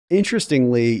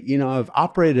interestingly, I've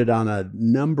operated on a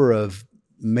number of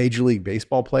Major League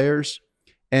Baseball players,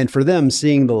 and for them,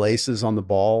 seeing the laces on the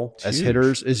ball as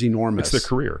hitters is enormous. It's their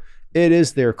career. It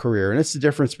is their career. And it's the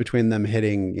difference between them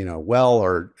hitting, well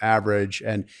or average.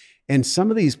 And some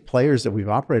of these players that we've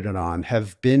operated on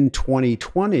have been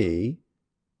 2020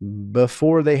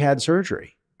 before they had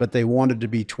surgery, but they wanted to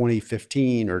be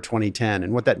 2015 or 2010.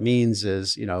 And what that means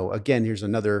is, again, here's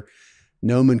another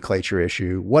nomenclature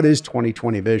issue. What is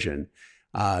 2020 vision?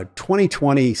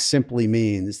 2020 simply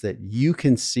means that you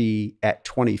can see at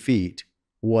 20 feet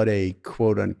what a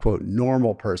quote unquote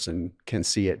normal person can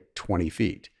see at 20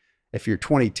 feet. If you're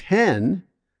 2010,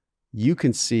 you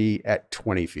can see at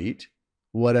 20 feet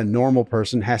what a normal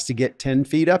person has to get 10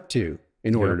 feet up to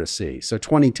in order to see. So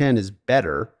 2010 is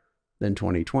better than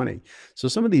 2020. So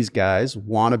some of these guys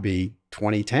want to be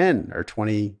 2010 or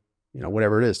 20,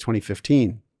 whatever it is,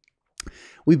 2015.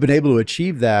 We've been able to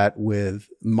achieve that with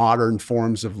modern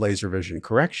forms of laser vision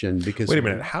correction because— Wait a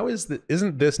minute. How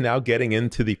isn't this now getting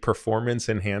into the performance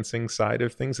enhancing side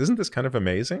of things? Isn't this kind of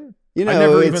amazing? I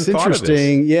never even thought of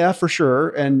this. Yeah, for sure.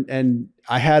 And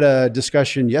I had a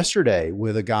discussion yesterday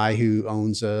with a guy who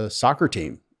owns a soccer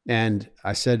team. And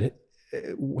I said,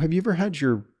 have you ever had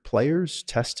your players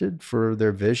tested for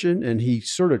their vision? And he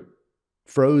sort of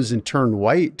froze and turned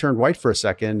white for a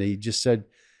second. He just said,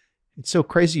 it's so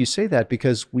crazy you say that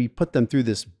because we put them through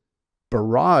this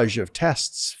barrage of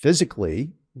tests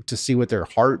physically to see what their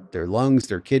heart, their lungs,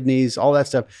 their kidneys, all that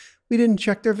stuff. We didn't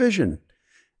check their vision.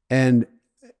 And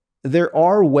there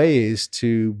are ways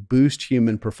to boost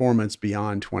human performance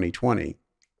beyond 2020.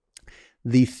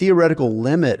 The theoretical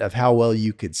limit of how well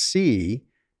you could see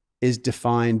is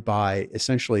defined by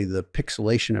essentially the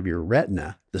pixelation of your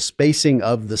retina, the spacing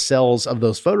of the cells of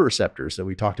those photoreceptors that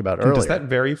we talked about earlier. Does that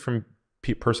vary from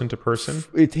person to person?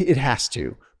 It has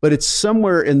to, but it's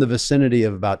somewhere in the vicinity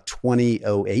of about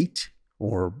 2008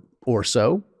 or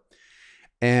so.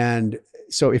 And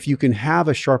so if you can have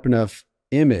a sharp enough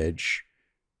image,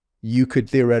 you could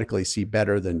theoretically see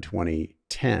better than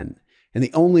 2010. And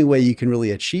the only way you can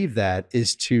really achieve that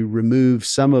is to remove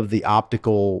some of the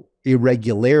optical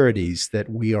irregularities that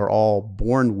we are all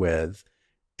born with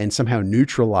and somehow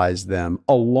neutralize them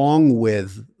along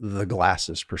with the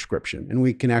glasses prescription. And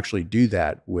we can actually do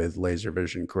that with laser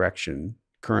vision correction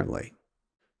currently.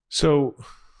 So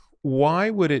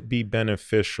why would it be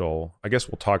beneficial? I guess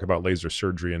we'll talk about laser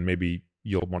surgery and maybe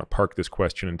you'll want to park this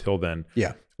question until then.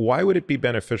 Yeah. Why would it be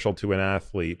beneficial to an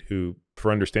athlete who,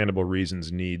 for understandable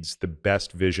reasons, needs the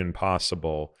best vision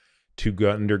possible to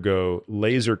undergo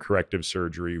laser corrective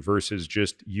surgery versus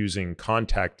just using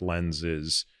contact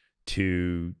lenses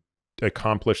to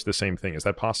accomplish the same thing? Is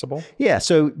that possible? Yeah.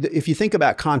 So if you think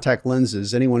about contact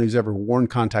lenses, anyone who's ever worn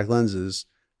contact lenses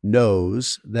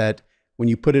knows that when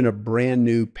you put in a brand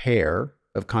new pair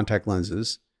of contact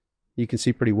lenses, you can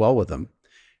see pretty well with them.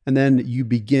 And then you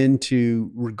begin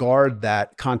to regard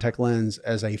that contact lens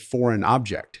as a foreign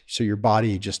object. So your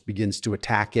body just begins to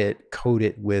attack it, coat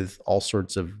it with all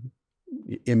sorts of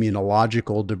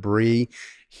immunological debris.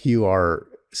 You are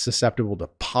susceptible to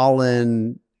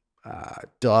pollen,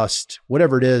 dust,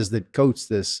 whatever it is that coats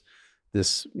this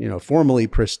formerly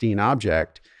pristine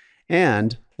object.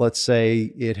 And let's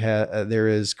say there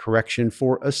is correction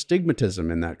for astigmatism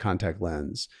in that contact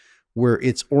lens, where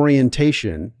its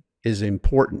orientation is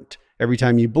important. Every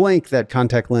time you blink, that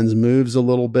contact lens moves a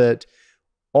little bit.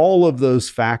 All of those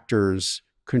factors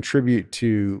contribute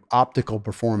to optical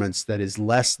performance that is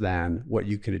less than what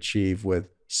you could achieve with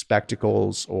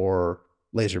spectacles or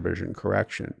laser vision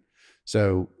correction.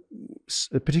 So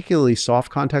particularly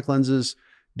soft contact lenses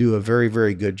do a very,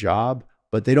 very good job,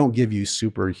 but they don't give you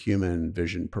superhuman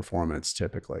vision performance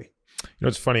typically.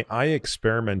 It's funny. I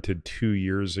experimented 2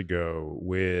 years ago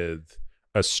with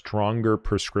a stronger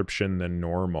prescription than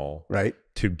normal, right,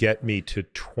 to get me to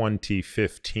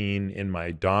 2015 in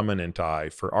my dominant eye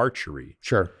for archery.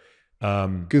 Sure.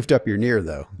 Goofed up your near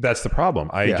though. That's the problem.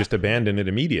 I just abandoned it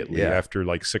immediately after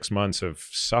like 6 months of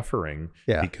suffering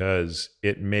because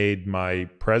it made my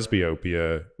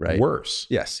presbyopia worse.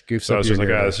 Yes. So I was just like,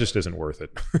 this just isn't worth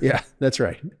it. Yeah, that's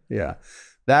right. Yeah.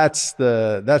 That's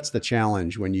the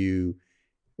challenge when you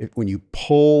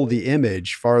pull the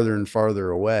image farther and farther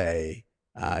away.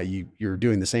 You're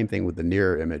doing the same thing with the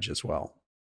near image as well.